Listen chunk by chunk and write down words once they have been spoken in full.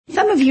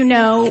some of you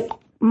know,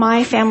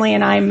 my family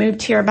and I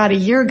moved here about a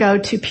year ago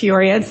to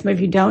Peoria. Some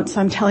of you don't, so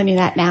I'm telling you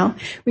that now.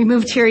 We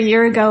moved here a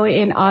year ago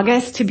in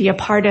August to be a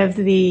part of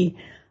the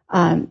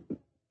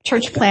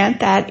church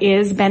plant that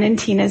is Ben and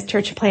Tina's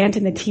church plant,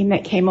 and the team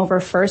that came over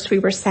first. We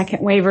were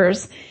second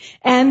wavers.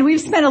 And we've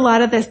spent a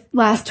lot of the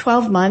last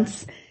 12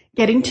 months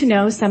getting to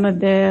know some of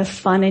the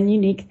fun and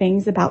unique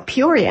things about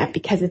Peoria,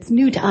 because it's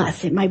new to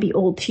us. It might be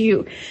old to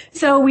you.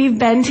 So we've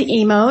been to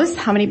Emos.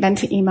 How many been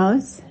to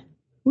Emos?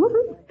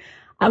 Woohoo.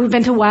 We've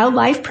been to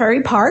Wildlife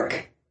Prairie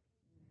Park.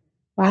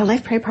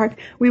 Wildlife Prairie Park.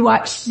 We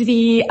watched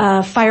the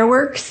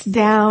fireworks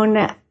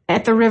down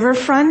at the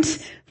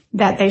riverfront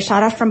that they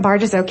shot off from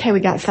barges. Okay,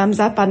 we got thumbs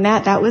up on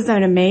that. That was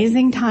an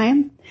amazing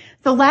time.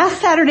 So last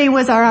Saturday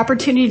was our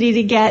opportunity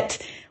to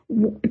get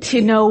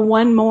to know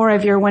one more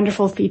of your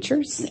wonderful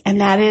features, and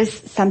that is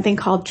something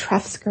called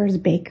Trefsker's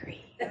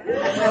Bakery.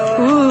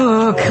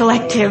 Ooh,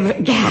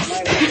 collective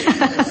gasp.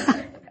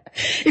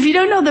 If you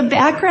don't know the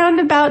background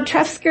about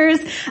Trefsker's,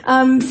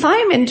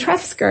 Simon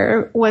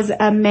Trefsker was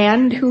a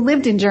man who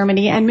lived in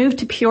Germany and moved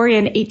to Peoria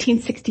in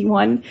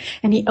 1861,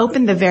 and he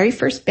opened the very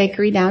first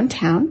bakery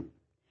downtown.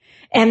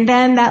 And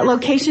then that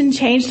location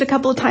changed a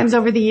couple of times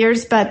over the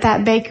years, but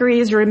that bakery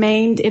has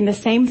remained in the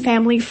same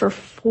family for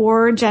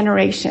 4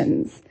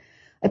 generations.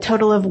 A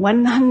total of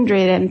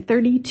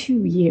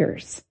 132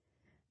 years.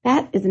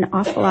 That is an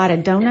awful lot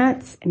of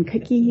donuts and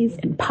cookies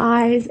and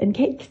pies and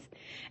cakes.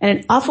 And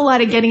an awful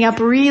lot of getting up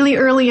really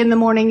early in the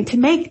morning to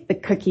make the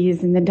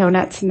cookies and the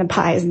donuts and the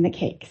pies and the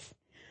cakes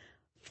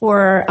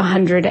for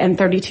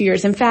 132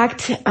 years. In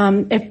fact,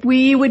 if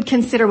we would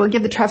consider, we'll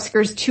give the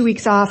Trefskers 2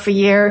 weeks off a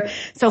year.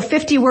 So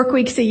 50 work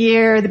weeks a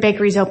year. The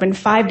bakery's open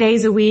 5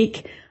 days a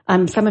week.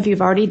 Some of you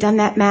have already done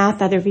that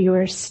math. Other of you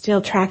are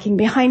still tracking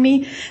behind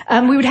me.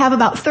 We would have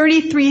about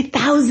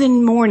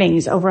 33,000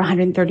 mornings over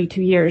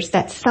 132 years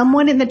that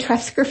someone in the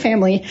Trefsker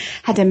family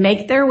had to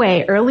make their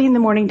way early in the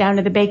morning down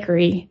to the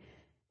bakery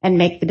and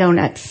make the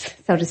donuts,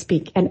 so to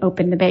speak, and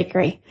open the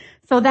bakery.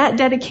 So that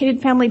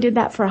dedicated family did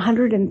that for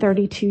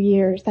 132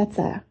 years. That's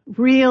a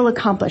real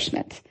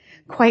accomplishment.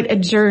 Quite a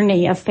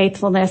journey of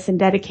faithfulness and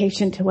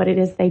dedication to what it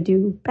is they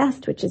do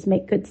best, which is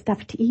make good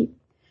stuff to eat.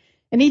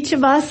 And each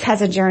of us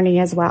has a journey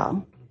as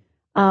well.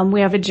 We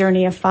have a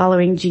journey of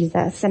following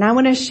Jesus. And I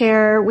want to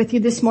share with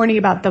you this morning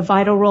about the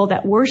vital role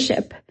that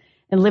worship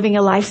and living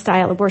a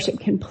lifestyle of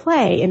worship can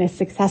play in a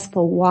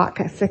successful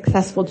walk, a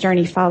successful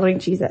journey following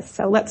Jesus.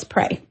 So let's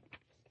pray.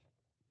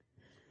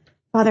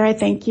 Father, I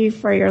thank you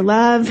for your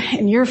love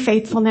and your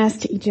faithfulness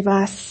to each of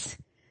us.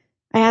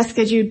 I ask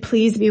that you'd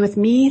please be with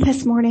me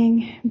this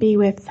morning, be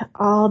with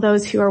all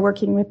those who are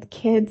working with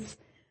kids,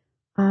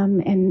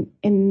 and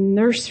in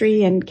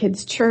nursery and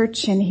kids'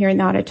 church and here in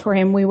the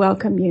auditorium. We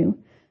welcome you.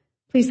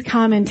 Please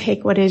come and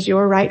take what is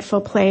your rightful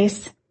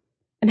place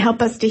and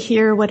help us to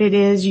hear what it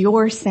is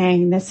you're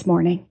saying this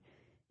morning.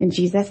 In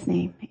Jesus'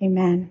 name,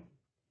 amen.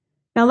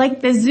 Now,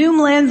 like the zoom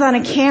lens on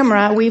a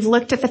camera, we've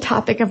looked at the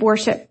topic of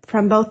worship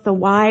from both the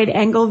wide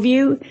angle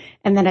view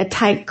and then a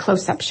tight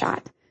close-up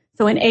shot.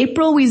 So in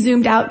April, we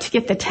zoomed out to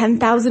get the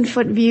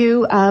 10,000-foot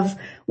view of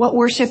what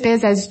worship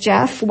is as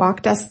Jeff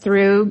walked us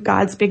through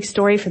God's big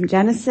story from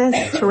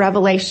Genesis to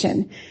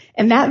Revelation.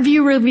 And that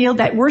view revealed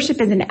that worship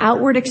is an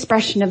outward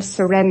expression of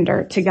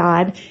surrender to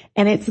God,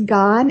 and it's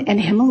God and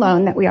Him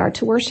alone that we are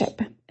to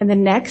worship. And the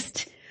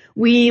next,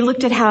 we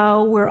looked at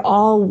how we're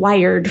all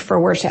wired for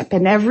worship,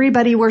 and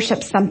everybody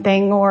worships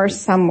something or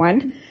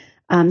someone.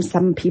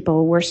 Some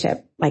people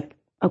worship like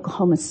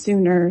Oklahoma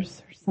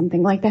Sooners or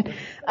something like that.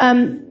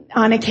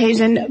 On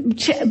occasion,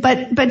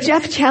 but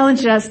Jeff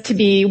challenged us to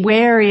be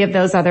wary of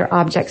those other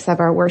objects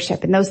of our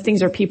worship, and those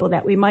things are people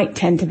that we might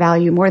tend to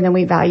value more than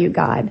we value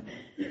God.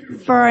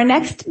 For our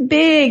next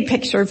big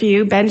picture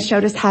view, Ben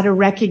showed us how to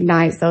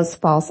recognize those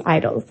false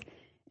idols,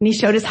 and he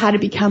showed us how to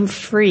become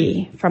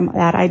free from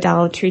that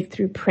idolatry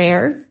through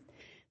prayer,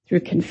 through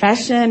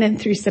confession, and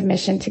through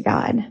submission to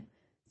God.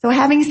 So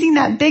having seen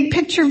that big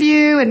picture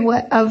view and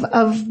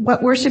of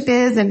what worship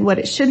is and what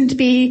it shouldn't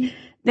be,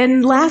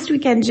 then last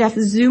weekend, Jeff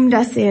zoomed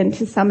us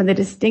into some of the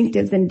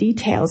distinctives and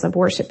details of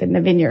worship in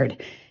the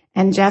Vineyard.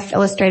 And Jeff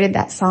illustrated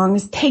that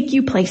songs take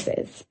you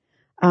places.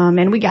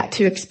 And we got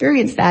to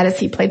experience that as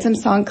he played some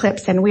song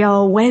clips, and we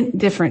all went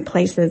different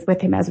places with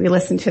him as we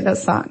listened to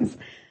those songs.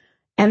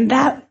 And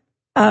that,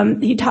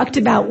 he talked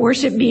about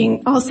worship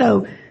being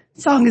also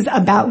songs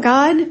about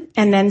God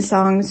and then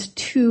songs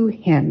to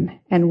Him.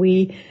 And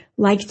we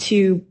like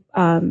to,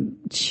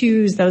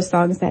 choose those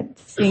songs that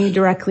sing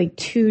directly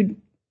to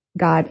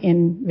God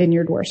in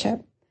Vineyard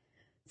worship.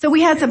 So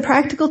we had some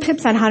practical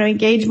tips on how to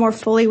engage more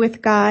fully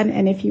with God.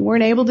 And if you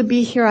weren't able to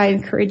be here, I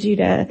encourage you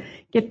to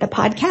get the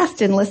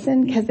podcast and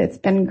listen, because it's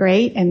been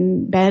great.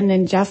 And Ben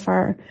and Jeff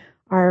are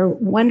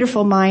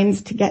wonderful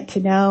minds to get to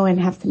know and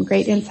have some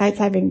great insights.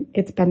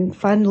 It's been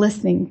fun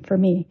listening for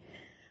me.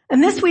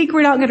 And this week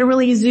we're not going to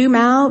really zoom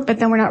out, but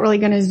then we're not really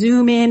going to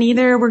zoom in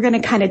either. We're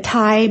going to kind of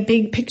tie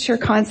big picture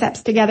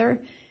concepts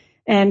together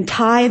and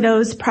tie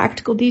those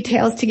practical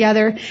details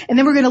together. And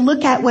then we're going to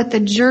look at what the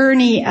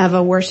journey of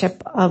a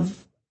worship of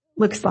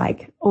looks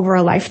like over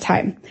a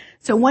lifetime.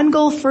 So one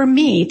goal for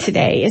me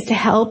today is to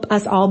help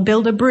us all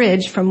build a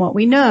bridge from what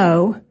we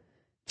know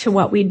to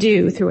what we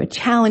do through a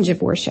challenge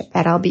of worship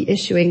that I'll be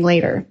issuing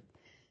later.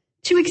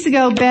 2 weeks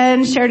ago,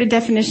 Ben shared a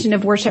definition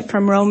of worship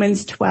from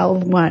Romans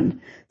 12:1.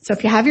 So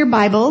if you have your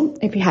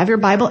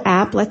Bible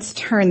app, let's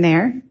turn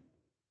there.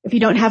 If you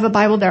don't have a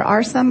Bible, there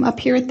are some up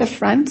here at the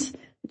front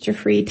that you're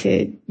free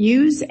to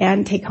use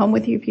and take home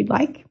with you if you'd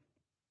like.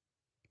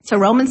 So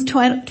Romans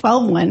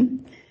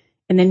 12:1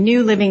 in the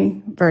New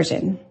Living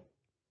Version.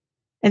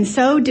 And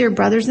so, dear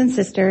brothers and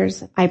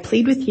sisters, I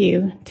plead with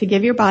you to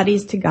give your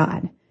bodies to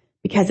God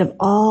because of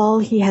all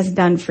he has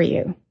done for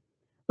you.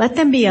 Let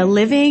them be a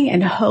living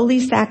and holy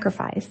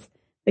sacrifice,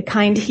 the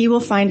kind he will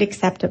find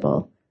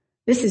acceptable.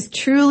 This is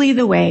truly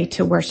the way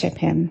to worship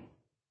him.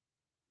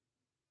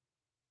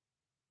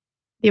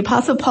 The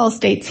Apostle Paul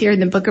states here in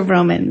the book of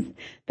Romans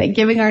that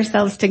giving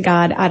ourselves to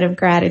God out of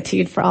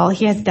gratitude for all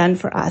he has done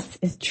for us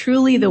is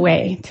truly the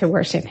way to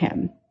worship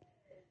him.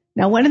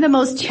 Now, one of the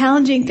most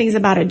challenging things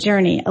about a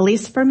journey, at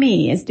least for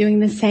me, is doing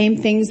the same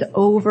things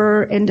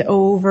over and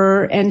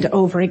over and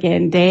over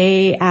again,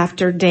 day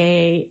after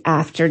day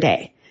after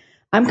day.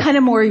 I'm kind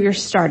of more your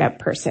startup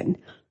person.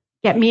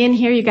 Get me in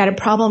here, you got a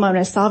problem, I'm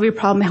going to solve your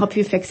problem, help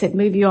you fix it,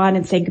 move you on,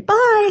 and say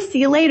goodbye, see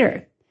you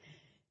later.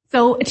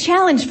 So a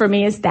challenge for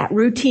me is that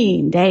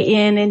routine, day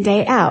in and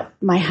day out.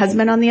 My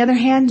husband, on the other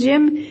hand,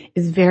 Jim,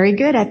 is very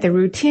good at the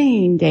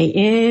routine, day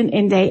in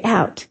and day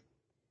out.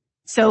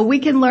 So we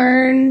can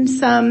learn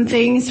some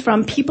things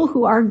from people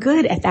who are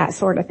good at that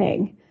sort of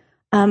thing.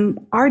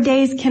 Our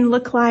days can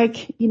look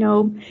like,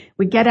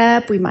 we get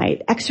up, we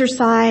might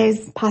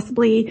exercise,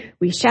 possibly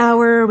we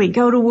shower, we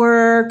go to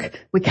work,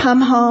 we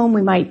come home,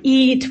 we might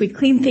eat, we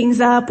clean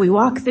things up, we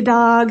walk the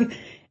dog,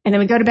 and then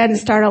we go to bed and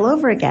start all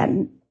over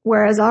again.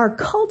 Whereas our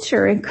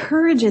culture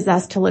encourages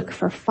us to look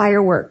for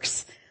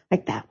fireworks,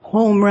 like that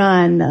home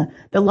run,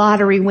 the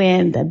lottery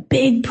win, the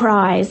big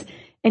prize.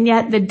 And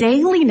yet the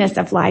dailiness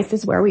of life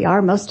is where we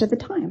are most of the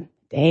time,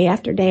 day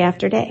after day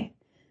after day.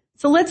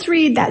 So let's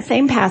read that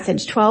same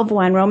passage,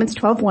 Romans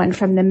 12:1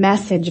 from the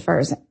Message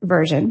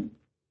version.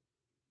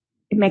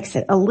 It makes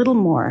it a little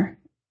more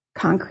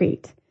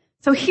concrete.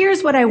 So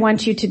here's what I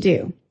want you to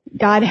do.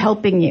 God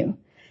helping you.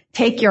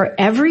 Take your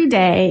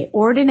everyday,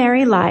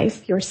 ordinary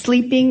life, your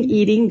sleeping,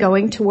 eating,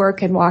 going to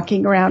work, and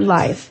walking around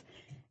life,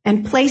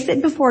 and place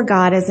it before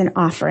God as an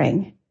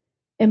offering.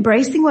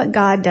 Embracing what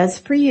God does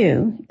for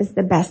you is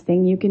the best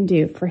thing you can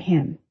do for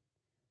him.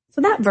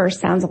 So that verse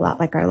sounds a lot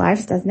like our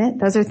lives, doesn't it?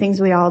 Those are things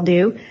we all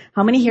do.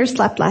 How many here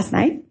slept last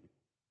night?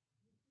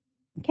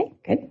 Okay,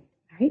 good.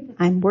 All right.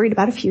 I'm worried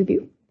about a few of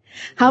you.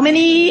 How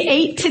many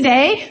ate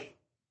today?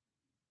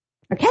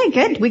 Okay,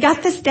 good. We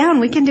got this down.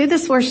 We can do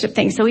this worship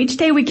thing. So each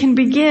day we can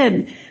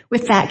begin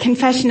with that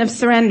confession of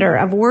surrender,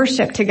 of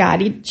worship to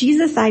God.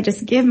 Jesus, I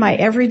just give my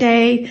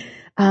everyday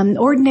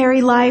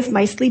ordinary life,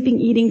 my sleeping,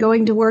 eating,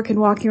 going to work, and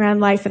walking around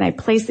life, and I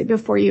place it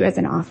before you as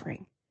an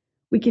offering.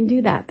 We can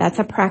do that. That's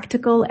a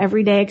practical,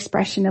 everyday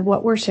expression of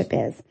what worship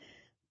is.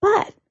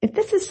 But if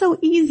this is so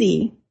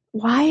easy,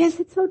 why is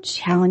it so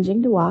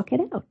challenging to walk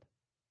it out?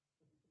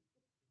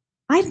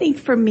 I think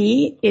for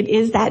me, it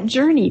is that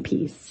journey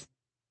piece.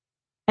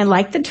 And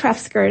like the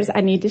Trefskers,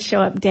 I need to show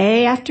up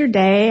day after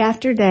day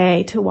after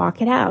day to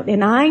walk it out.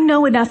 And I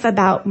know enough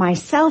about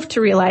myself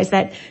to realize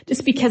that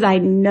just because I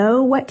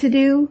know what to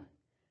do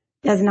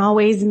doesn't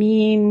always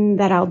mean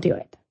that I'll do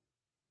it.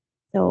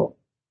 So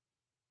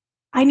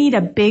I need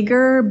a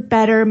bigger,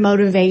 better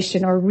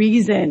motivation or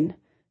reason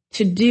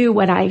to do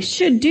what I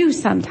should do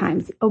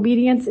sometimes.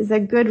 Obedience is a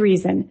good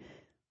reason.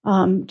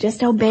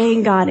 Just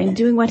obeying God and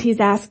doing what he's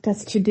asked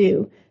us to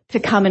do to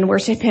come and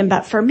worship him.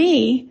 But for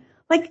me,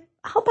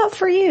 how about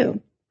for you?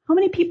 How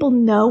many people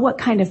know what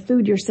kind of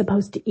food you're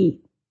supposed to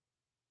eat?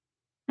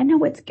 I know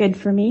what's good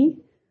for me.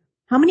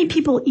 How many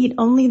people eat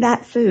only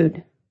that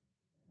food?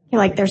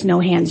 You're like, there's no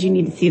hands. You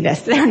need to see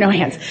this. There are no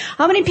hands.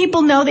 How many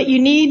people know that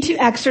you need to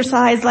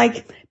exercise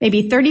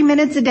maybe 30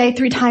 minutes a day,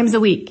 3 times a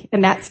week?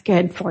 And that's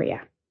good for you,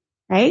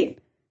 right?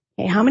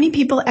 Okay. How many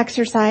people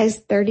exercise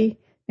 30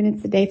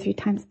 minutes a day, 3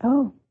 times?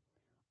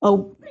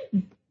 Oh,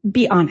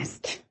 be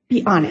honest.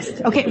 Be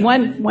honest. Okay.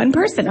 One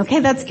person. Okay.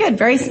 That's good.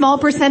 Very small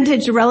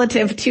percentage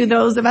relative to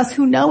those of us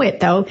who know it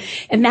though.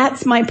 And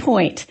that's my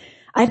point.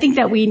 I think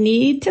that we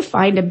need to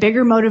find a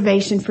bigger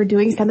motivation for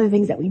doing some of the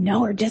things that we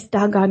know are just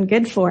doggone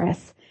good for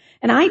us.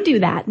 And I do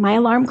that. My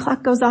alarm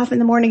clock goes off in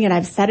the morning and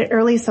I've set it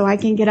early so I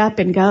can get up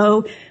and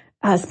go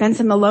spend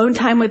some alone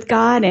time with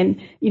God.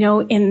 And,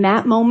 in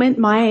that moment,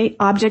 my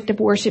object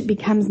of worship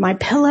becomes my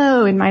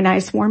pillow and my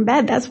nice warm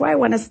bed. That's where I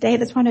want to stay.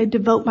 That's where I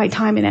devote my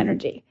time and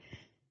energy.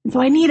 And so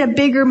I need a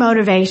bigger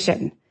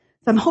motivation.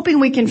 So I'm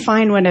hoping we can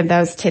find one of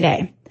those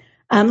today.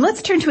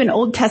 Let's turn to an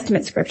Old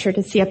Testament scripture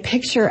to see a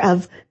picture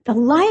of the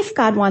life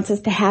God wants us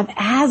to have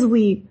as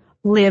we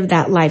live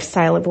that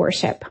lifestyle of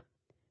worship.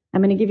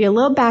 I'm going to give you a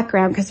little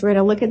background because we're going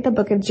to look at the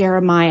book of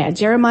Jeremiah.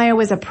 Jeremiah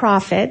was a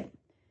prophet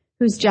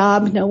whose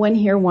job no one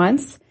here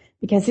wants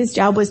because his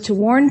job was to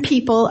warn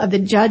people of the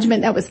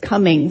judgment that was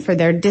coming for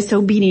their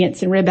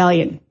disobedience and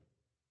rebellion.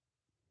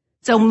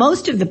 So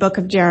most of the book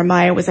of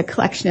Jeremiah was a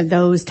collection of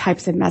those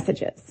types of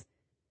messages.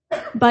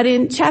 But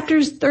in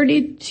chapters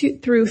 32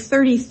 through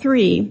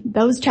 33,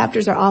 those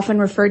chapters are often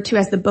referred to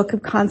as the book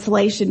of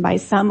consolation by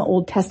some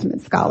Old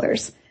Testament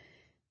scholars.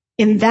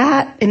 In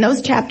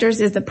those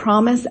chapters is the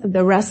promise of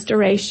the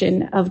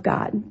restoration of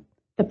God,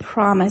 the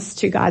promise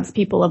to God's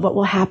people of what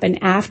will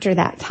happen after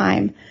that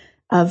time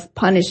of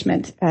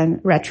punishment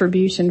and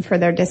retribution for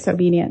their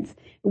disobedience.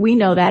 We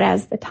know that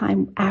as the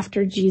time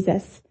after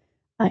Jesus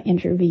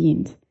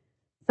intervened.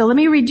 So let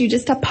me read you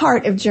just a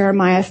part of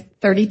Jeremiah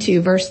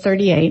 32, verse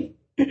 38.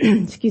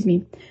 Excuse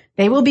me.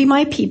 They will be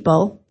my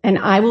people, and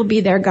I will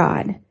be their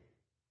God,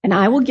 and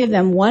I will give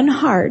them one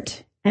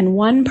heart and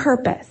one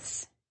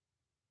purpose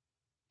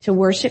to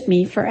worship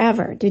me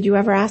forever. Did you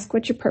ever ask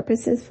what your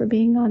purpose is for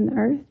being on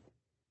earth?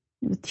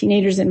 With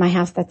teenagers in my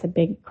house, that's a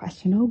big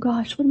question. Oh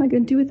gosh, what am I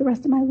going to do with the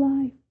rest of my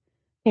life?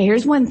 Okay,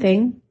 here's one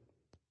thing.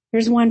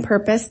 Here's one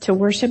purpose: to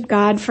worship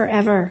God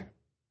forever.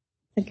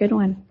 It's a good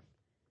one.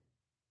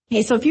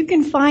 Okay, so if you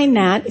can find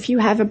that, if you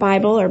have a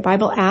Bible or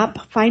Bible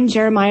app, find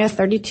Jeremiah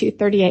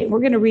 32:38. We're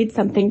going to read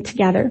something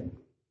together.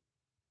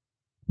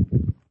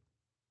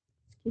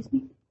 Excuse me.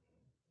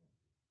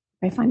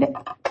 Can I find it?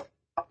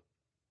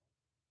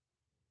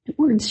 The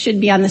words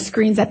should be on the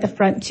screens at the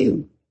front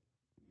too.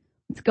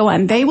 Let's go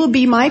on. They will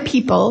be my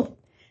people,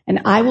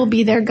 and I will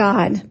be their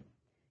God. Can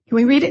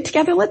we read it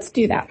together? Let's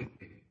do that.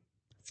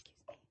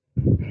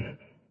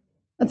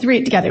 Let's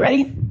read it together.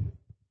 Ready?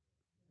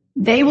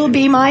 They will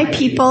be my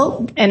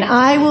people, and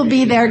I will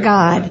be their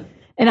God,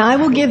 and I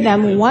will give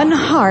them one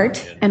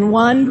heart and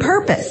one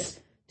purpose: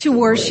 to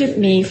worship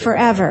me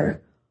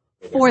forever,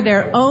 for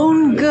their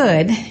own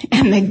good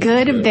and the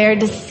good of their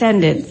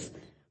descendants.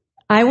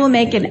 I will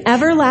make an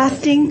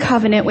everlasting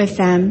covenant with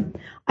them.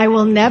 I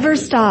will never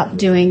stop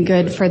doing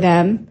good for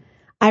them.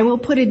 I will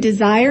put a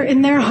desire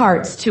in their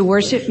hearts to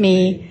worship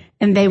me,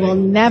 and they will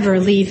never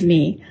leave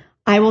me.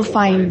 I will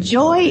find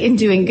joy in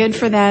doing good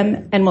for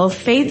them and will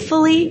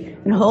faithfully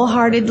and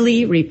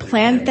wholeheartedly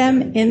replant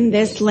them in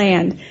this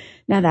land.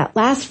 Now that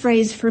last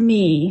phrase for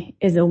me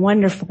is a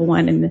wonderful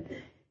one,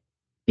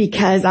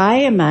 because I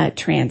am a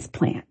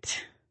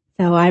transplant.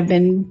 So I've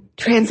been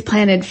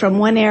transplanted from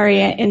one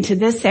area into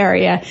this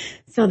area.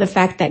 So the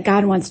fact that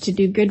God wants to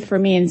do good for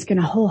me and is going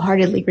to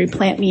wholeheartedly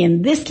replant me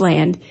in this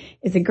land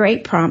is a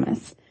great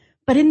promise.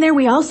 But in there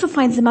we also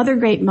find some other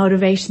great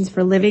motivations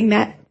for living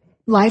that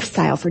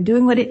lifestyle, for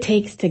doing what it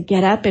takes to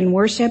get up and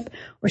worship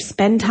or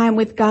spend time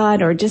with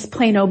God or just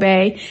plain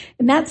obey.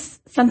 And that's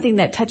something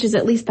that touches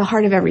at least the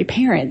heart of every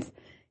parent.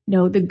 You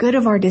know, the good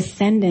of our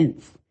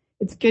descendants.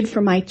 It's good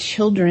for my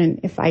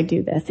children if I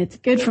do this. It's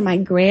good for my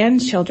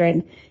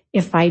grandchildren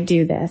if I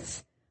do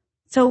this.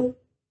 So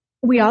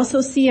we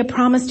also see a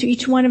promise to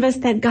each one of us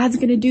that God's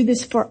going to do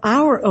this for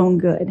our own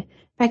good. In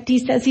fact, he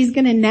says he's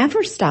going to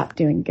never stop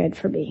doing good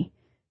for me.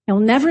 He'll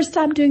never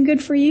stop doing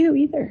good for you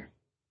either.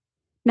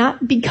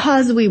 Not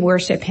because we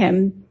worship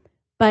him,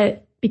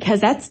 but because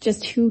that's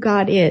just who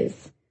God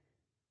is.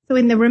 So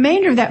in the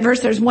remainder of that verse,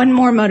 there's one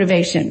more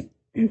motivation.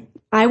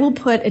 I will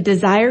put a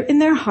desire in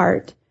their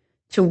heart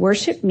to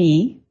worship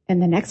me,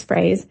 and the next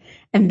phrase,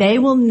 and they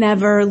will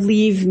never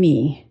leave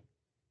me.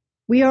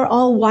 We are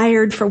all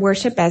wired for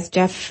worship, as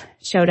Jeff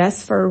showed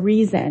us, for a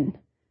reason.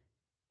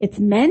 It's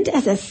meant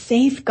as a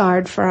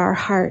safeguard for our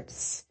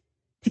hearts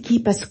to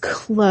keep us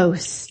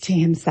close to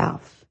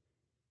himself.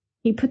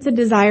 He puts a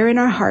desire in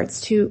our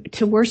hearts to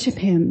worship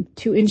him,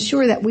 to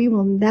ensure that we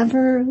will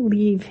never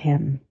leave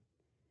him.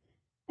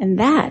 And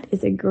that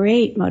is a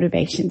great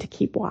motivation to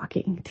keep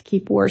walking, to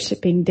keep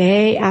worshiping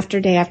day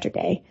after day after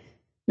day,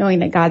 knowing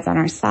that God's on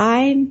our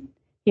side.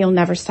 He'll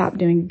never stop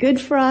doing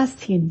good for us.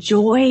 He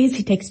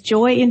takes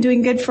joy in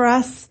doing good for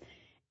us,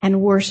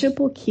 and worship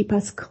will keep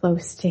us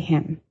close to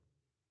him.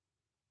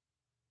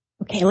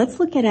 Okay, let's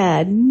look at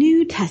a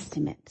New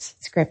Testament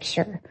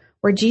scripture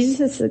where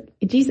Jesus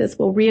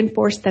will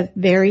reinforce that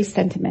very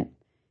sentiment.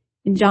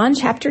 In John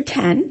chapter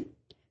 10,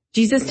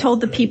 Jesus told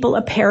the people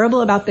a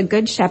parable about the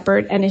good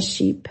shepherd and his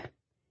sheep.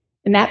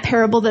 In that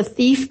parable, the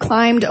thief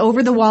climbed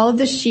over the wall of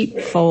the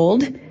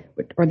sheepfold,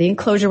 or the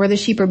enclosure where the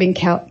sheep are being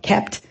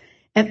kept,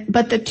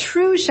 but the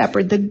true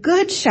shepherd, the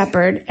good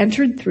shepherd,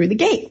 entered through the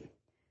gate.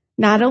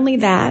 Not only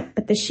that,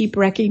 but the sheep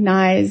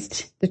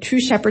recognized the true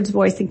shepherd's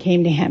voice and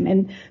came to him.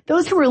 And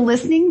those who were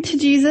listening to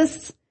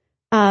Jesus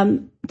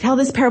tell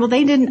this parable,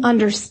 they didn't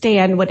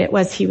understand what it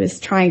was he was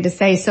trying to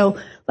say. So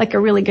like a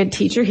really good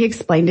teacher, he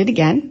explained it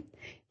again.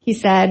 He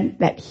said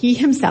that he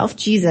himself,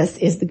 Jesus,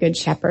 is the good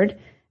shepherd.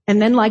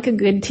 And then like a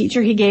good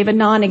teacher, he gave a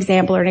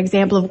non-example or an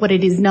example of what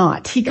it is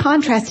not. He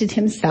contrasted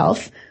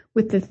himself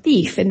with the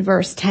thief in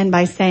verse 10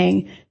 by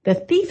saying, the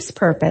thief's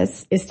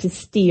purpose is to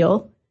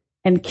steal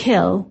and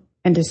kill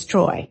and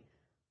destroy.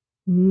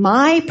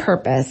 My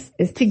purpose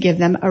is to give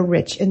them a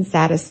rich and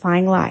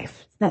satisfying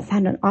life. That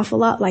sounded an awful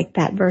lot like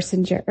that verse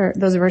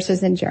those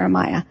verses in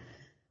Jeremiah.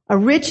 A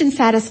rich and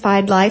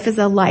satisfied life is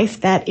a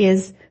life that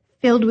is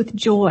filled with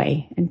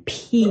joy and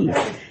peace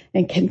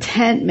and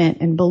contentment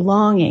and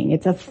belonging.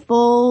 It's a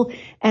full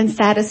and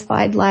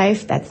satisfied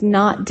life that's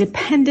not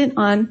dependent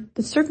on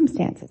the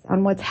circumstances,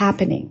 on what's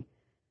happening.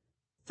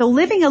 So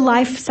living a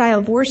lifestyle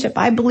of worship,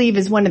 I believe,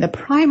 is one of the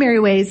primary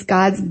ways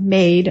God's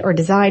made or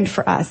designed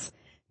for us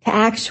to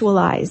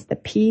actualize the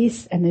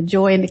peace and the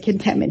joy and the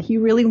contentment He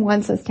really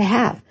wants us to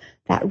have,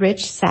 that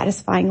rich,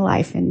 satisfying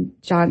life in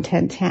John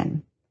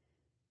 10:10.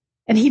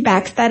 And He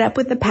backs that up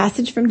with the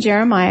passage from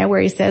Jeremiah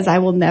where He says, I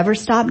will never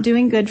stop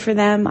doing good for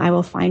them. I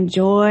will find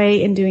joy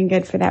in doing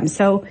good for them.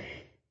 So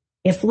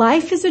if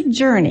life is a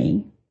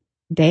journey,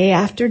 day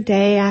after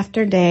day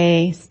after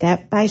day,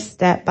 step by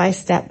step by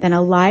step, then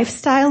a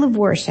lifestyle of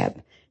worship,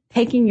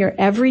 taking your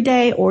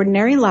everyday,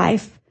 ordinary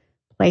life,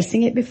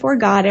 placing it before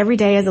God every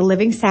day as a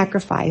living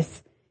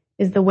sacrifice,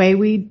 is the way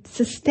we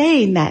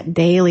sustain that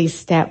daily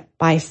step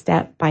by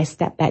step by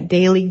step, that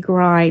daily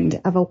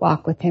grind of a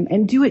walk with Him,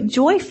 and do it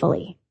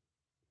joyfully.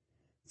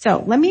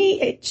 So let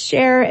me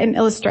share an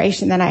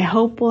illustration that I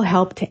hope will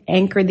help to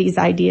anchor these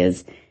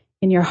ideas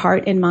in your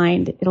heart and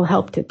mind. It'll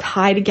help to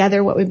tie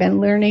together what we've been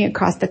learning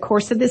across the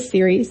course of this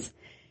series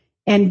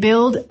and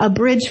build a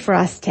bridge for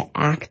us to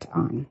act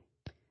on.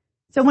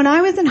 So when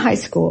I was in high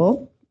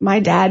school, my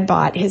dad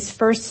bought his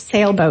first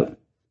sailboat.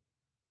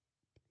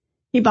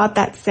 He bought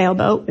that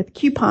sailboat with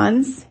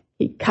coupons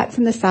he cut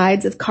from the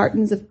sides of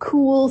cartons of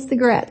Cool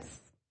cigarettes.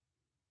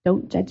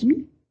 Don't judge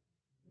me.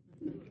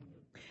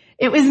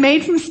 It was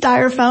made from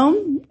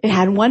styrofoam. It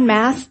had one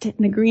mast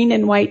and a green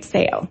and white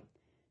sail.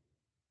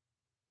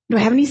 Do I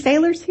have any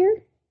sailors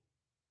here?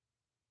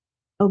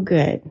 Oh,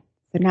 good.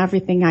 So now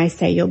everything I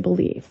say you'll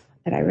believe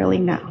that I really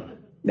know.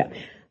 No.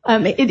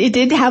 It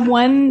did have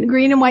one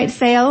green and white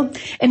sail,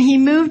 and he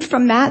moved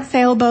from that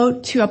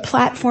sailboat to a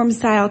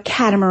platform-style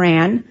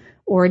catamaran,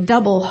 or a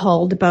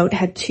double-hulled boat,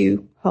 had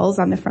two hulls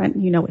on the front.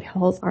 You know what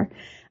hulls are.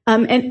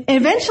 And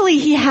eventually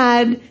he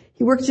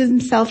worked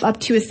himself up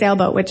to a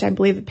sailboat, which I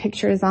believe the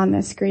picture is on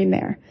the screen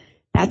there.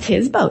 That's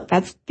his boat.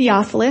 That's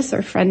Theophilus,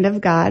 or Friend of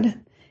God.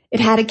 It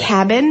had a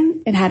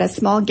cabin. It had a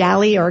small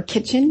galley or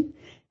kitchen.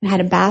 It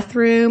had a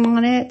bathroom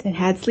on it. It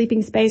had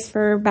sleeping space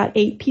for about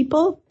 8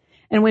 people.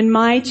 And when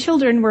my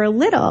children were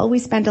little, we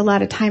spent a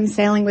lot of time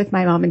sailing with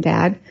my mom and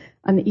dad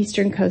on the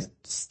eastern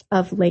coast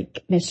of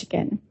Lake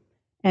Michigan.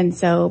 And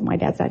so my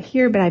dad's not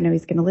here, but I know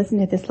he's going to listen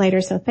to this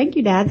later. So thank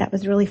you, Dad. That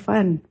was really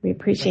fun. We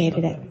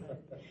appreciated it.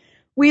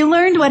 We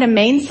learned what a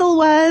mainsail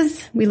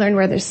was. We learned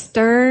where the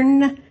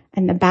stern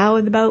and the bow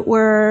of the boat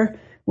were.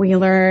 We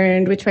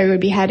learned which way we would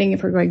be heading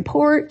if we're going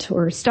port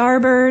or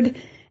starboard.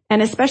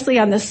 And especially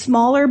on the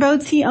smaller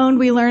boats he owned,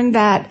 we learned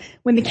that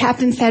when the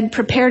captain said,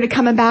 prepare to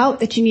come about,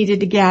 that you needed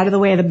to get out of the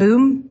way of the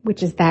boom,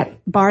 which is that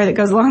bar that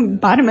goes along the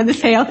bottom of the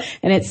sail,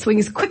 and it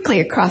swings quickly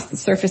across the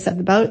surface of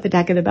the boat, the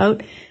deck of the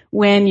boat,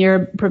 when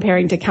you're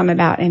preparing to come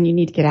about and you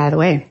need to get out of the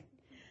way.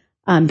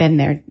 Been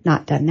there,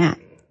 not done that.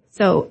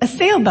 So a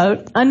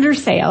sailboat, under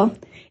sail,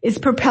 is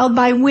propelled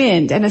by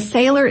wind, and a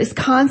sailor is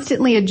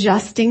constantly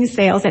adjusting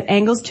sails at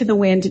angles to the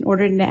wind in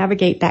order to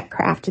navigate that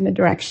craft in the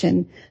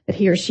direction that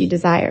he or she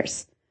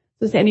desires.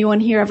 Has anyone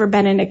here ever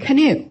been in a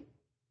canoe?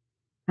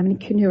 How many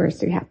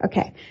canoers do we have?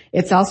 Okay.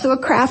 It's also a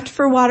craft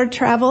for water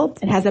travel.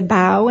 It has a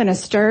bow and a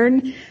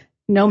stern,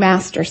 no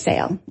mast or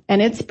sail.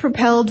 And it's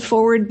propelled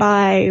forward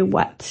by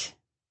what?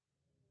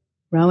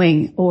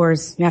 Rowing,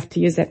 oars. You have to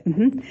use it.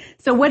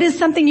 So what is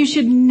something you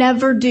should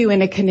never do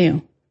in a canoe?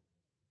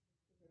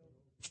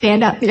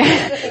 Stand up.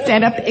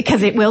 Stand up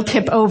because it will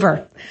tip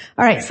over.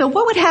 All right. So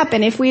what would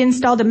happen if we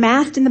installed a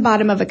mast in the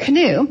bottom of a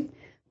canoe,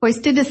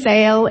 hoisted a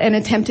sail, and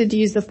attempted to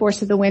use the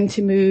force of the wind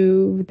to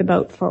move the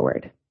boat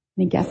forward?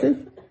 Any guesses?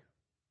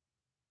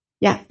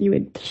 Yeah, you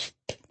would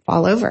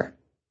fall over.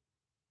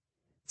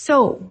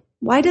 So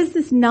why does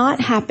this not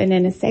happen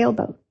in a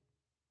sailboat?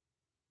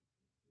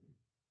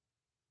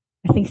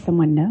 I think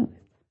someone knows.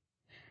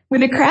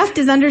 When a craft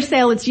is under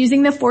sail, it's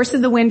using the force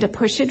of the wind to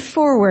push it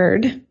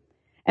forward.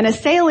 And a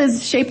sail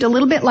is shaped a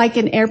little bit like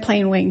an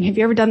airplane wing. Have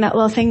you ever done that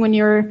little thing when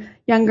you were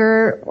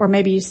younger, or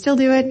maybe you still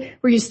do it,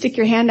 where you stick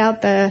your hand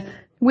out the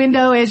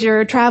window as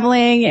you're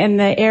traveling and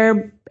the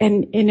air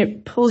and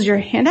it pulls your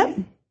hand up?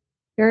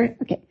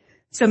 Okay.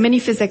 So mini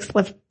physics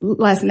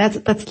lesson.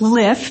 That's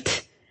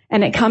lift.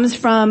 And it comes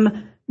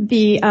from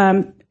the,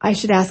 I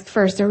should ask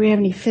first, do we have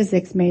any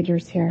physics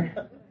majors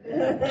here?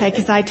 Okay,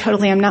 because I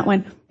totally am not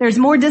one. There's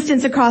more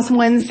distance across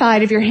one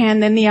side of your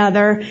hand than the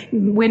other.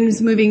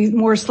 Wind's moving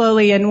more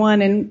slowly in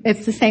one, and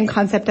it's the same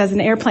concept as an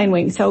airplane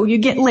wing. So you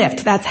get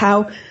lift. That's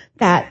how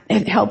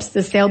it helps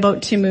the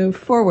sailboat to move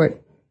forward.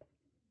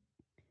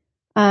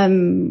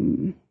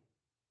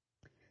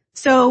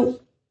 So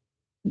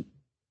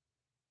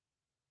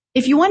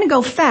if you want to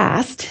go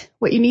fast,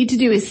 what you need to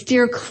do is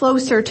steer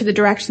closer to the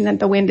direction that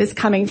the wind is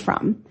coming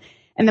from.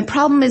 And the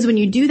problem is when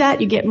you do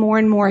that, you get more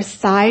and more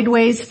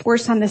sideways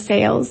force on the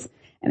sails,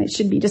 and it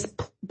should be just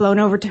blown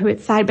over to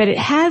its side, but it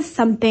has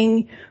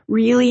something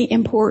really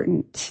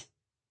important.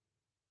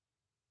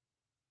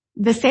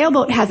 The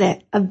sailboat has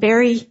a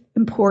very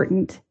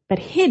important but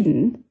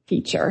hidden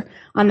feature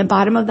on the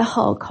bottom of the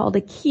hull called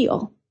a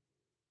keel.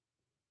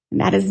 And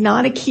that is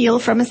not a keel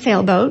from a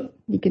sailboat.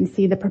 You can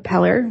see the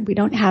propeller. We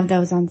don't have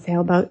those on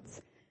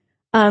sailboats.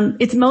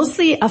 It's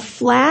mostly a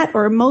flat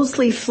or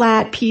mostly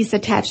flat piece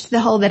attached to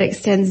the hull that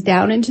extends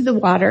down into the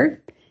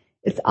water.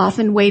 It's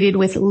often weighted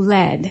with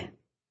lead.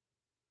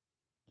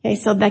 Okay,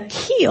 so the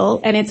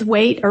keel and its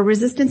weight or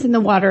resistance in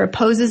the water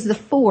opposes the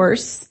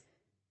force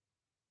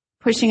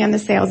pushing on the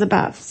sails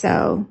above.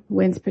 So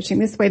wind's pushing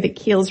this way, the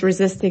keel's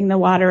resisting the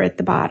water at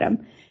the bottom.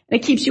 And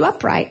it keeps you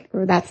upright,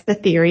 or that's the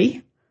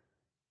theory.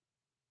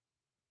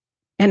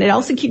 And it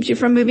also keeps you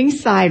from moving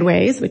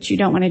sideways, which you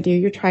don't want to do.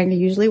 You're trying to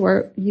usually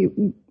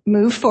you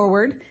move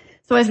forward.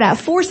 So as that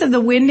force of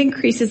the wind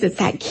increases, it's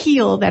that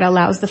keel that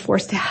allows the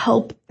force to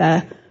help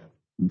the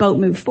boat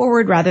move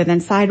forward rather than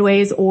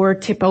sideways or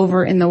tip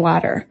over in the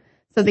water.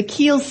 So the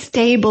keel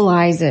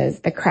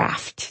stabilizes the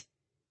craft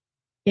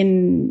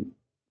in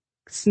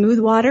smooth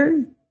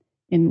water,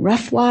 in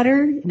rough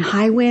water, in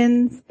high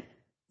winds.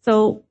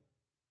 So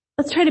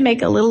let's try to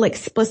make a little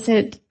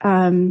explicit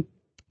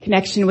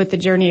connection with the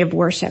journey of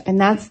worship.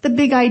 And that's the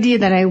big idea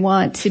that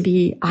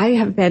I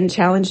have been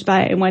challenged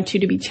by and want you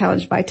to be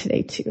challenged by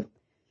today too.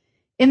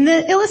 In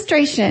the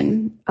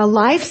illustration, a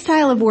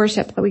lifestyle of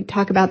worship that we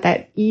talk about,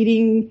 that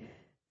eating,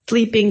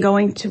 sleeping,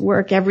 going to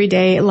work,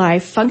 everyday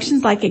life,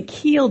 functions like a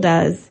keel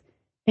does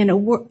in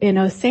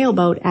a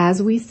sailboat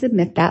as we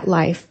submit that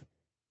life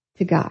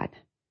to God.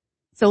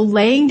 So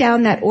laying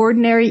down that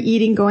ordinary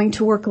eating, going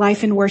to work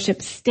life in worship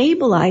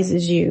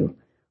stabilizes you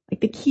like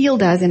the keel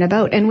does in a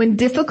boat. And when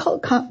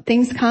difficult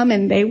things come,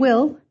 and they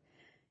will,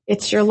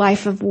 it's your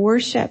life of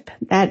worship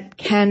that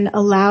can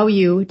allow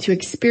you to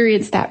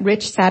experience that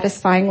rich,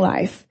 satisfying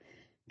life,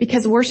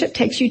 because worship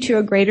takes you to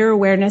a greater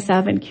awareness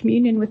of and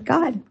communion with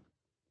God.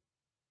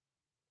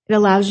 It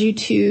allows you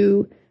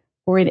to,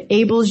 or it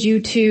enables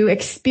you to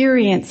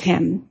experience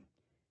Him.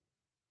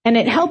 And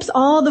it helps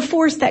all the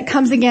force that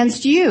comes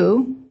against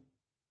you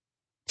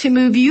to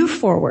move you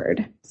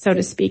forward, so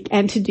to speak,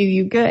 and to do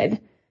you good.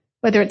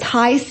 Whether it's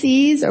high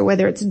seas or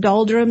whether it's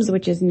doldrums,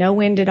 which is no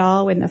wind at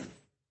all, when the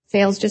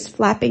sail's just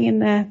flapping in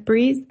the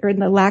breeze or in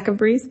the lack of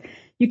breeze,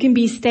 you can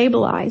be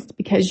stabilized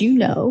because you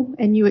know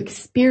and you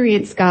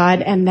experience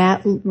God and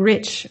that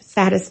rich,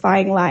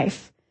 satisfying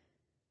life.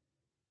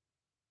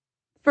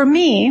 For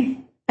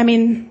me,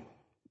 and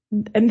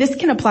this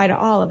can apply to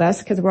all of us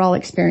because we're all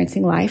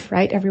experiencing life,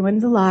 right?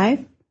 Everyone's alive.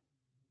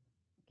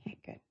 Okay,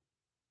 good.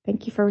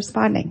 Thank you for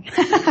responding.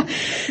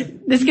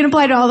 This can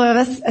apply to all of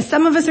us.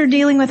 Some of us are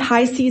dealing with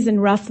high seas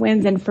and rough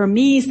winds. And for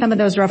me, some of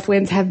those rough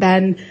winds have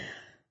been,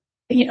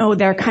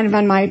 they're kind of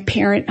on my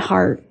parent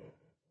heart.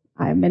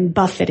 I've been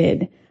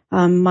buffeted.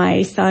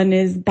 My son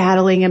is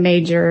battling a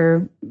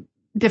major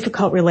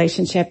difficult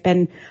relationship.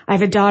 And I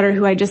have a daughter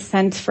who I just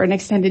sent for an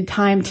extended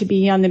time to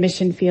be on the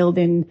mission field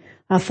in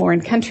a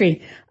foreign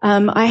country.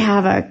 I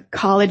have a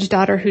college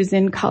daughter who's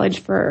in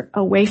college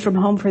away from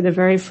home for the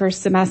very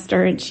first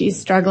semester, and she's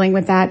struggling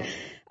with that.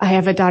 I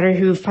have a daughter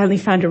who finally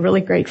found a really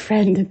great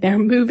friend, and they're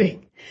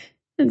moving.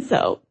 And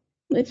so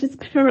it's just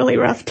been a really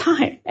rough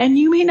time. And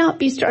you may not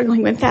be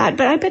struggling with that,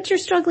 but I bet you're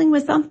struggling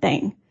with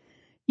something.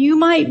 You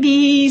might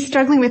be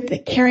struggling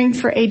with caring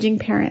for aging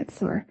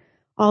parents or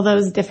all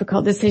those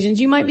difficult decisions.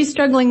 You might be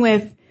struggling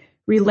with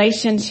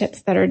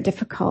relationships that are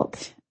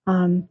difficult.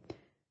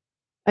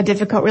 A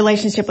difficult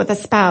relationship with a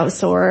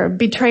spouse, or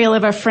betrayal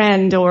of a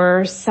friend,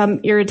 or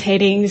some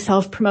irritating,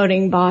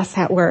 self-promoting boss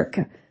at work.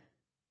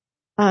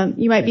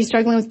 You might be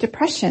struggling with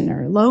depression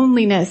or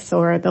loneliness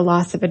or the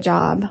loss of a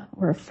job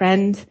or a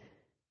friend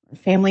or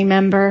family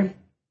member.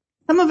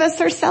 Some of us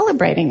are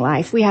celebrating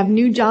life. We have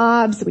new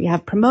jobs. We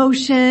have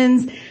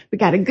promotions. We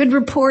got a good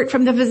report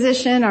from the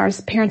physician. Our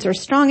parents are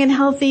strong and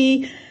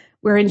healthy.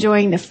 We're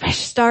enjoying the fresh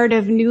start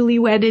of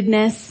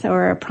newlywedness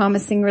or a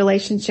promising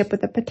relationship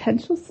with a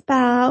potential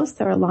spouse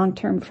or a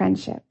long-term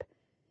friendship.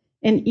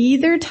 In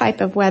either type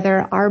of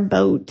weather, our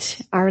boat,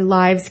 our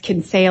lives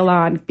can sail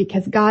on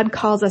because God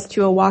calls us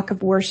to a walk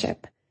of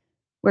worship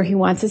where He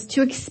wants us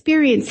to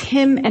experience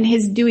Him and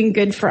His doing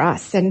good for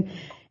us.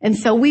 And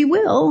so we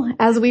will,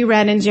 as we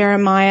read in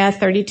Jeremiah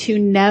 32,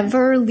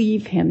 never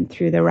leave Him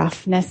through the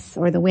roughness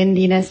or the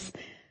windiness.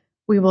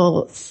 We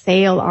will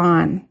sail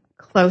on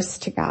close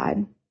to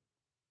God.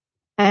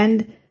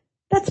 And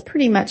that's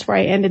pretty much where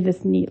I ended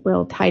this neat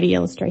little tidy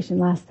illustration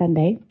last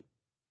Sunday.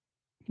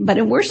 But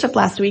in worship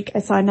last week, I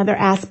saw another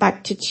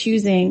aspect to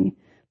choosing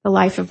the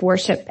life of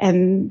worship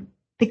and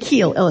the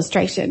keel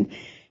illustration.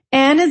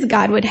 And as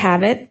God would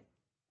have it,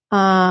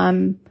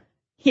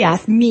 He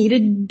asked me to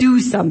do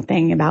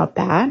something about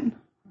that. I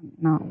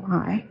don't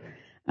know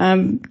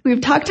why. We've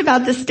talked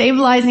about the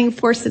stabilizing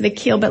force of the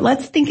keel, but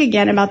let's think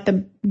again about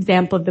the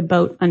example of the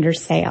boat under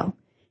sail.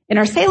 In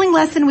our sailing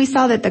lesson, we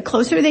saw that the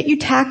closer that you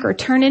tack or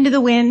turn into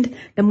the wind,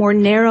 the more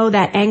narrow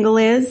that angle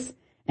is.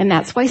 And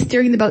that's why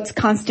steering the boat's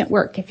constant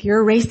work. If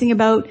you're racing a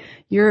boat,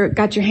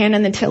 got your hand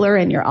on the tiller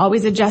and you're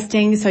always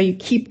adjusting so you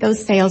keep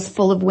those sails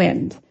full of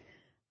wind.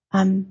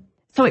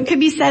 So it could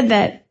be said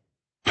that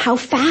how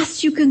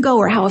fast you can go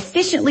or how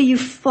efficiently you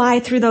fly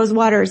through those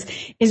waters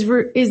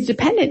is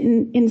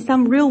dependent in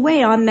some real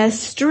way on the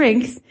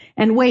strength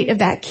and weight of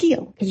that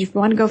keel. Because if you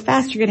want to go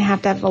fast, you're going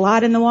to have a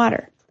lot in the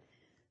water.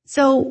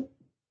 So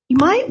you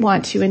might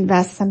want to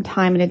invest some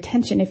time and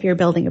attention if you're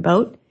building a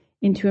boat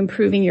into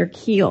improving your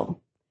keel.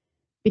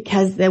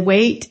 Because the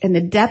weight and the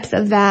depth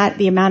of that,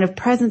 the amount of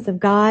presence of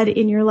God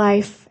in your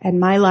life and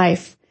my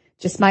life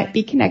just might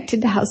be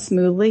connected to how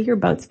smoothly your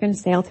boat's going to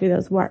sail through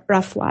those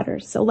rough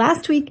waters. So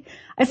last week,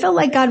 I felt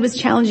like God was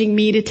challenging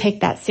me to take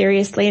that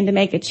seriously and to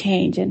make a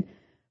change. And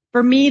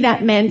for me,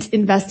 that meant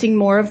investing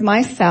more of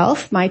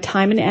myself, my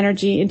time and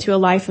energy into a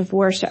life of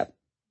worship.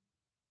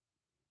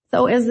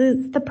 So as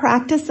is the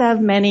practice of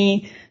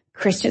many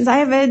Christians, I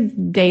have a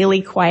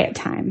daily quiet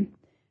time.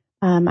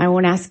 I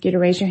won't ask you to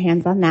raise your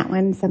hands on that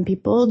one. Some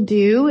people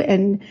do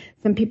and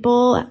some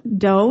people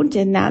don't,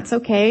 and that's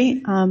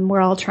okay.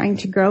 We're all trying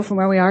to grow from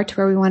where we are to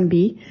where we want to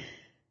be.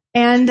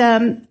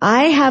 And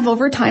I have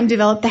over time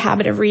developed the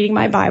habit of reading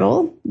my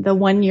Bible, the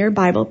 1-year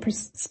Bible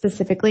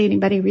specifically.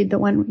 Anybody read the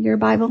 1-year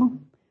Bible?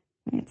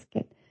 That's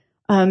good.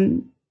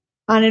 On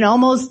an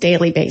almost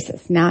daily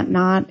basis,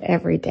 not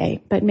every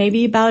day, but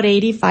maybe about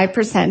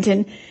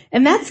 85%.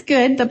 And that's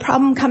good. The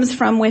problem comes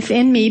from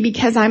within me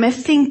because I'm a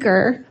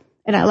thinker.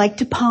 And I like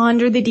to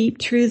ponder the deep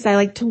truths. I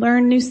like to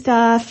learn new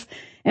stuff.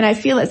 And I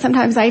feel that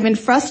sometimes I even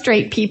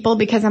frustrate people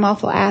because I'm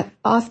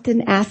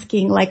often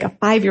asking like a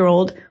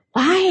 5-year-old,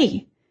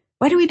 why?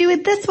 Why do we do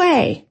it this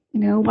way?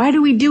 Why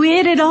do we do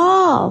it at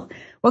all?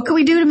 What can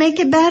we do to make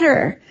it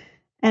better?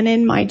 And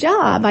in my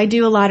job, I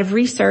do a lot of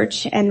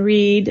research and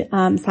read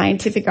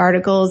scientific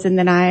articles. And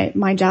then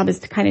my job is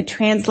to kind of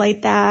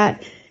translate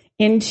that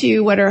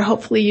into what are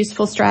hopefully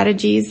useful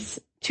strategies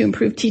to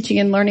improve teaching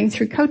and learning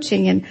through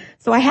coaching. And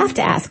so I have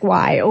to ask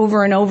why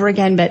over and over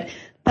again, but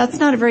that's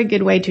not a very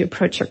good way to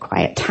approach your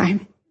quiet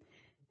time.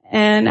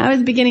 And I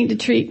was beginning to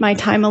treat my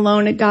time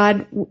alone at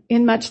God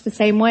in much the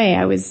same way.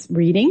 I was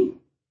reading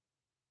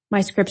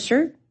my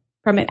scripture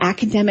from an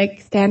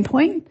academic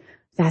standpoint,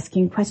 I was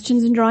asking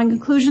questions and drawing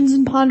conclusions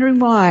and pondering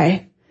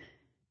why.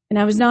 And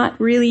I was not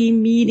really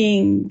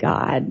meeting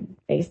God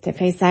face to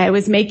face. I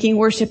was making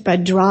worship a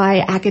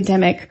dry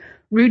academic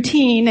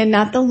routine and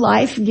not the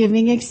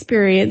life-giving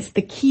experience,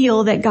 the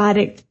keel that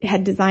God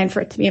had designed for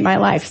it to be in my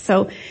life.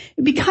 So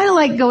it'd be kind of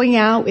like going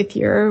out with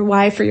your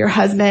wife or your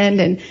husband,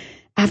 and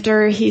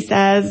after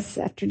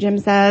Jim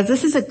says,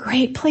 this is a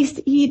great place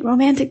to eat,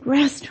 romantic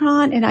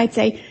restaurant, and I'd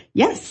say,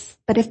 yes,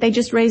 but if they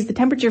just raise the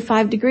temperature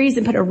 5 degrees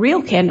and put a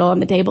real candle on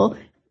the table,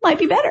 it might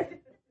be better.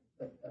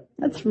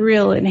 That's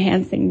real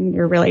enhancing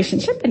your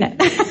relationship, isn't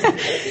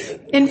it?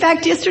 In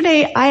fact,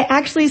 yesterday I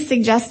actually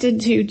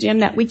suggested to Jim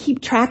that we keep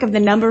track of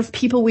the number of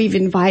people we've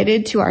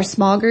invited to our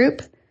small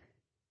group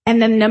and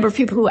then the number of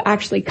people who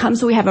actually come,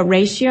 so we have a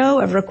ratio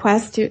of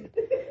requests to,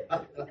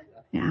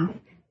 yeah.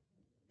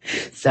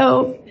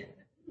 So,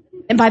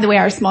 and by the way,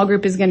 our small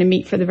group is going to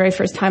meet for the very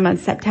first time on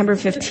September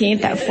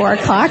 15th at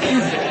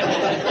 4:00.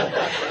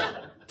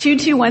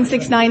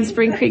 22169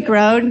 Spring Creek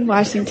Road,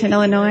 Washington,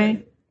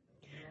 Illinois.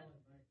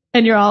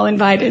 And you're all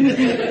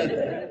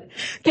invited.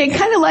 Okay,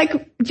 kind of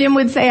like Jim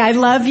would say, I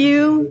love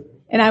you.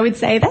 And I would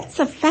say, that's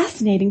a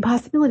fascinating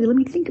possibility. Let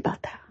me think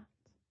about that.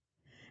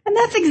 And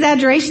that's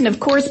exaggeration, of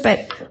course,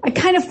 but I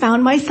kind of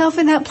found myself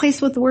in that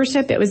place with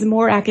worship. It was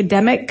more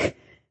academic,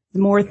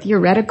 more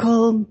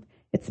theoretical.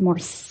 It's more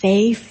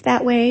safe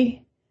that way.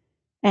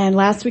 And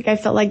last week I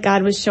felt like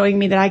God was showing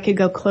me that I could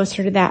go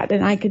closer to that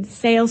and I could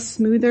sail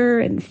smoother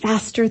and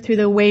faster through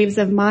the waves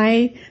of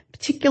my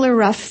particular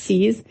rough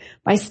seas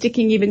by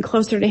sticking even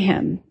closer to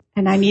Him.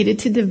 And I needed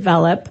to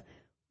develop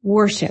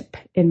worship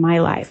in my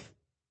life,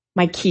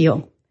 my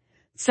keel.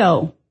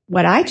 So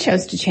what I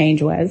chose to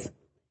change was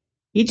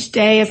each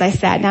day as I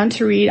sat down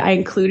to read, I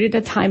included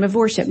a time of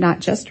worship,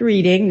 not just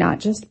reading, not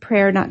just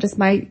prayer, not just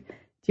my,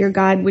 dear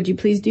God, would you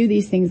please do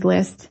these things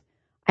list.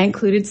 I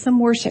included some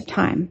worship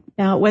time.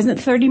 Now, it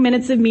wasn't 30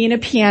 minutes of me and a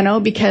piano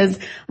because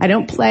I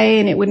don't play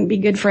and it wouldn't be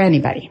good for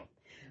anybody.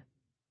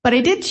 But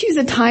I did choose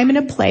a time and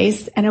a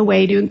place and a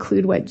way to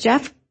include what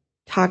Jeff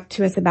talked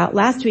to us about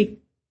last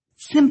week,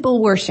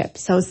 simple worship.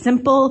 So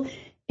simple,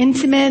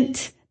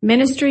 intimate,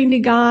 ministering to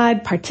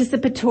God,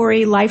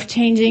 participatory,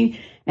 life-changing,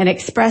 and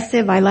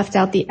expressive. I left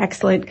out the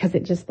excellent because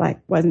it just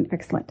wasn't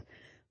excellent.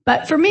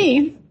 But for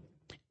me,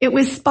 it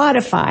was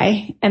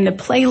Spotify, and the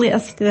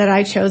playlist that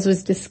I chose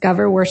was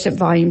Discover Worship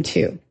Volume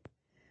 2.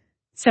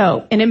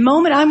 So in a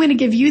moment, I'm going to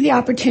give you the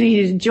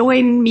opportunity to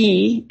join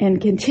me in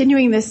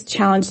continuing this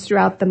challenge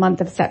throughout the month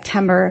of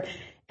September.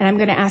 And I'm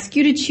going to ask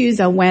you to choose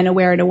a when, a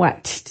where, and a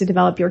what to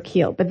develop your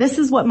keel. But this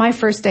is what my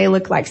first day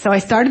looked like. So I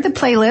started the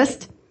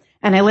playlist,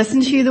 and I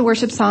listened to the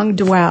worship song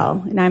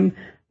Dwell. And I'm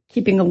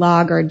keeping a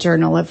log or a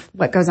journal of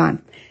what goes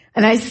on.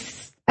 And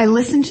I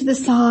listened to the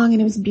song,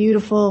 and it was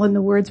beautiful, and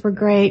the words were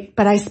great.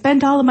 But I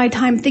spent all of my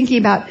time thinking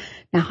about,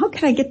 now how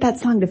can I get that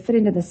song to fit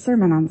into the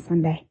sermon on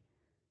Sunday?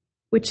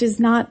 Which is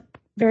not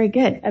very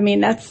good. I mean,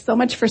 that's so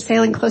much for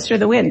sailing closer to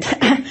the wind.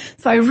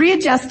 So I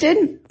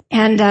readjusted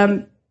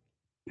and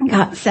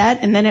got set,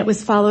 and then it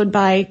was followed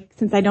by,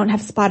 since I don't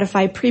have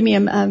Spotify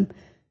Premium,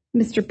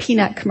 Mr.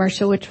 Peanut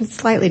commercial, which was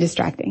slightly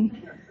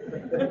distracting.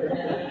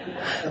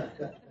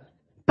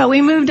 But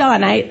we moved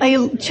on.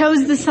 I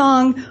chose the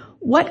song,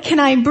 What Can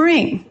I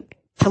Bring,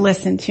 to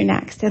listen to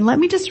next. And let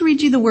me just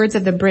read you the words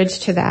of the bridge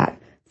to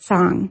that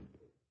song.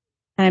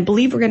 And I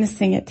believe we're going to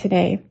sing it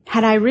today.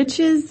 Had I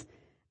riches,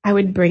 I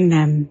would bring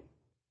them.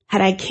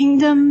 Had I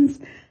kingdoms,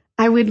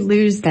 I would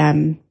lose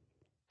them.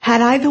 Had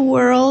I the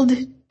world,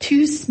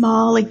 too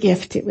small a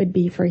gift it would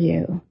be for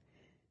you.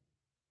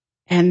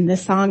 And the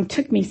song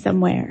took me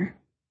somewhere,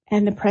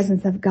 and the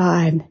presence of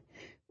God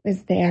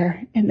was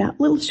there in that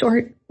little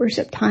short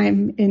worship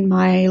time in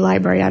my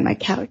library on my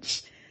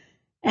couch.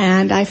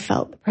 And I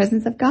felt the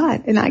presence of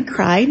God, and I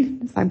cried,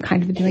 as I'm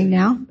kind of doing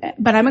now.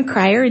 But I'm a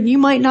crier, and you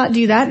might not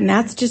do that, and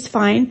that's just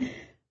fine.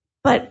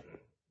 But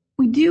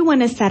we do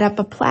want to set up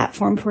a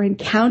platform for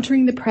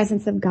encountering the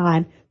presence of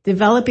God,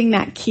 developing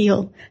that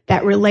keel,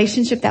 that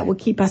relationship that will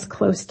keep us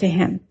close to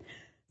Him.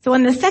 So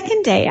on the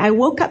second day, I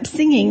woke up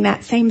singing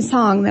that same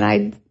song that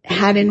I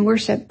had in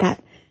worship,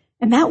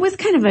 and that was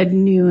kind of a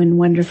new and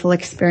wonderful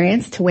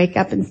experience to wake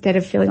up instead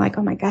of feeling like,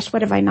 oh my gosh,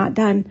 what have I not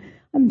done?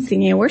 I'm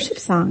singing a worship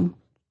song.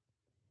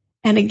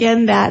 And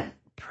again, that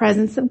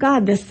presence of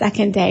God this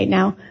second day.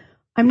 Now,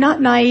 I'm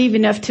not naive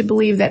enough to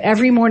believe that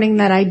every morning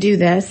that I do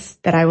this,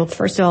 that I will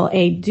first of all,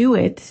 do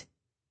it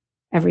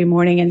every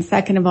morning, and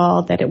second of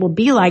all, that it will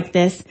be like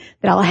this,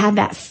 that I'll have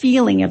that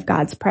feeling of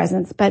God's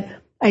presence. But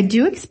I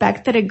do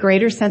expect that a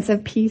greater sense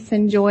of peace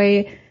and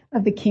joy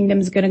of the kingdom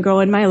is going to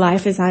grow in my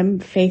life as I'm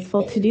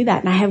faithful to do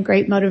that. And I have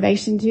great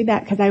motivation to do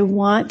that because I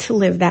want to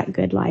live that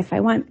good life.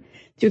 I want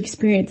to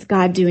experience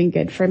God doing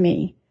good for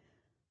me.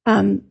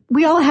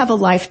 We all have a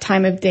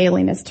lifetime of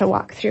dailiness to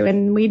walk through,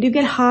 and we do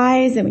get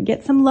highs and we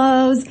get some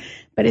lows,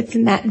 but it's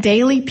in that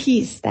daily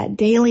peace, that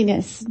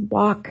dailiness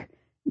walk,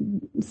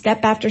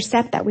 step after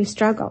step, that we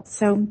struggle.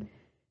 So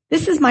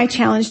this is my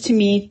challenge to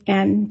me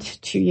and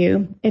to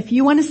you. If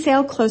you want to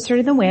sail closer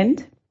to the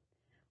wind,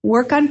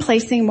 work on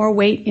placing more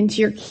weight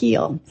into your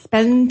keel.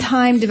 Spend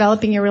time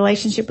developing your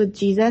relationship with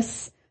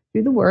Jesus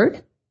through the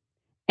Word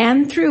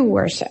and through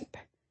worship.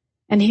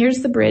 And here's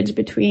the bridge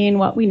between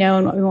what we know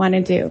and what we want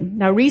to do.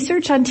 Now,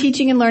 research on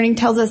teaching and learning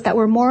tells us that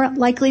we're more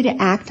likely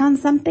to act on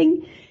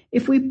something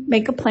if we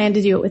make a plan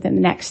to do it within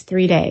the next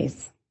 3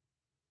 days.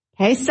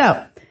 Okay,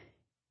 so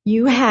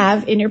you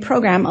have in your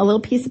program a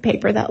little piece of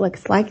paper that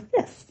looks like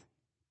this.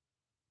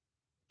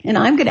 And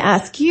I'm going to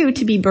ask you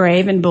to be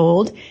brave and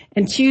bold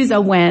and choose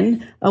a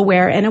when, a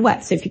where, and a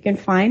what. So if you can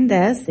find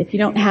this, if you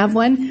don't have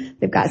one,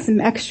 they've got some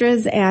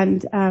extras,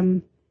 and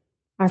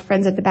our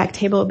friends at the back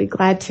table will be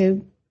glad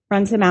to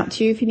run some out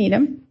to you if you need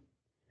them.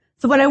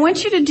 So what I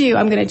want you to do,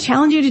 I'm going to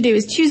challenge you to do,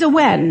 is choose a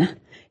when.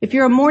 If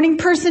you're a morning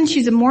person,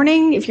 choose a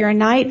morning. If you're a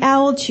night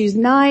owl, choose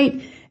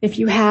night. If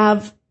you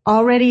have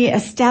already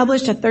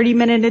established a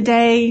 30-minute a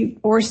day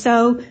or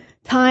so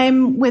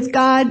time with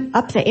God,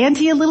 up the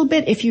ante a little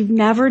bit. If you've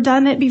never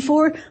done it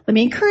before, let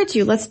me encourage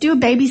you. Let's do a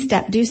baby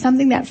step. Do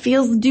something that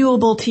feels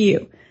doable to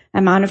you.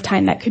 Amount of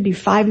time. That could be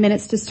 5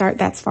 minutes to start.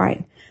 That's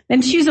fine.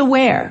 Then choose a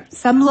where.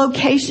 Some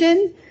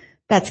location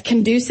that's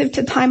conducive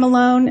to time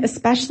alone,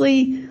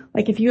 especially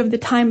like if you have the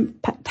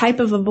type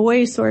of a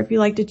voice, or if you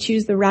like to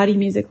choose the rowdy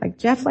music like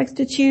Jeff likes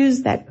to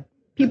choose, that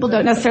people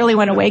don't necessarily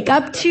want to wake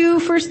up to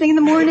first thing in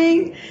the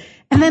morning.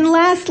 And then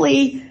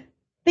lastly,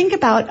 think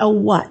about a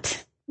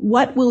what.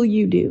 What will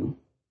you do?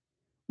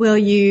 Will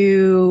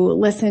you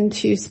listen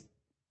to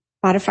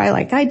Spotify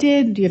like I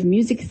did? Do you have a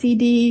music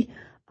CD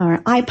or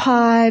an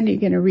iPod? Are you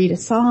going to read a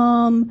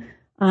psalm?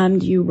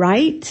 Do you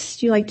write?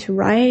 Do you like to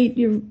write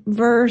your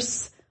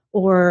verse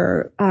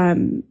or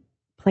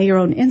play your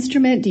own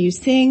instrument? Do you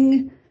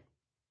sing?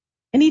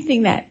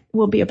 Anything that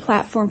will be a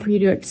platform for you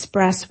to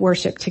express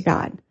worship to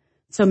God.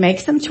 So make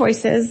some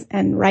choices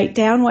and write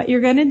down what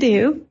you're going to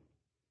do.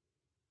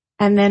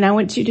 And then I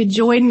want you to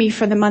join me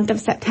for the month of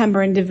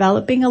September in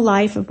developing a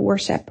life of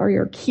worship, or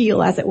your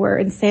keel, as it were,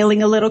 and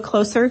sailing a little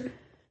closer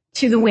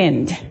to the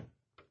wind.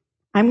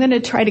 I'm going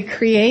to try to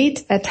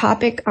create a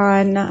topic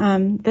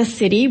on the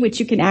city, which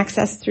you can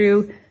access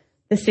through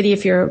the city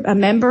if you're a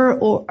member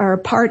or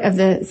part of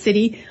the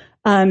city.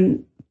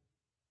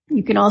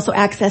 You can also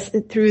access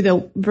it through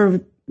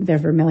the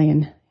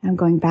Vermilion. I'm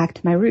going back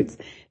to my roots.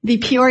 The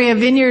Peoria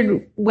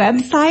Vineyard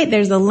website,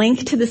 there's a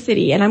link to the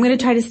city, and I'm going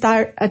to try to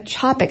start a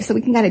topic so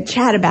we can kind of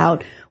chat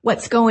about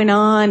what's going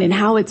on and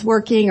how it's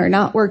working or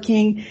not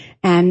working,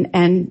 and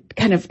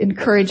kind of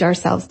encourage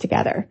ourselves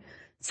together.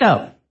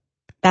 So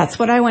that's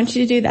what I want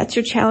you to do. That's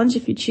your challenge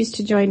if you choose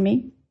to join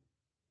me.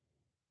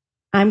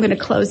 I'm going to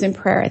close in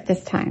prayer at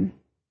this time.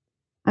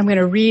 I'm going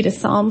to read a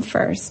psalm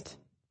first.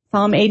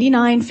 Psalm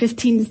 89,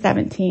 15 to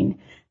 17.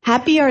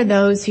 Happy are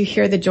those who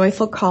hear the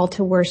joyful call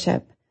to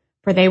worship,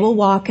 for they will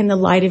walk in the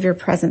light of your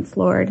presence,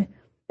 Lord.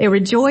 They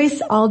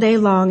rejoice all day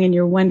long in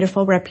your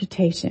wonderful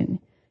reputation.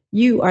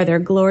 You are their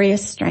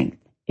glorious strength.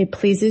 It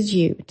pleases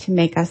you to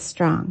make us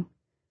strong.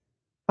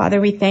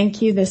 Father, we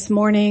thank you this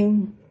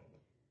morning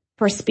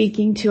for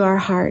speaking to our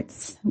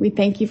hearts. We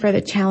thank you for the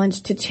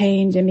challenge to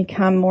change and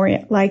become more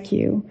like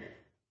you.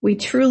 We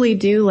truly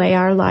do lay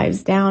our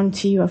lives down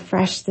to you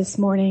afresh this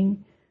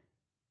morning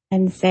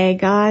and say,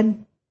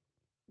 God,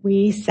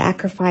 we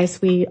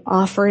sacrifice, we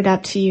offer it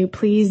up to you.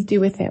 Please do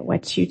with it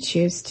what you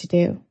choose to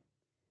do.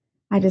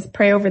 I just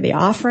pray over the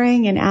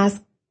offering and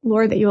ask,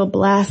 Lord, that you will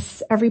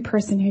bless every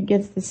person who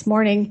gives this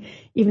morning,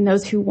 even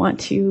those who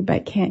want to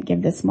but can't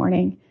give this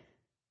morning.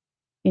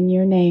 In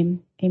your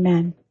name,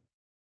 amen.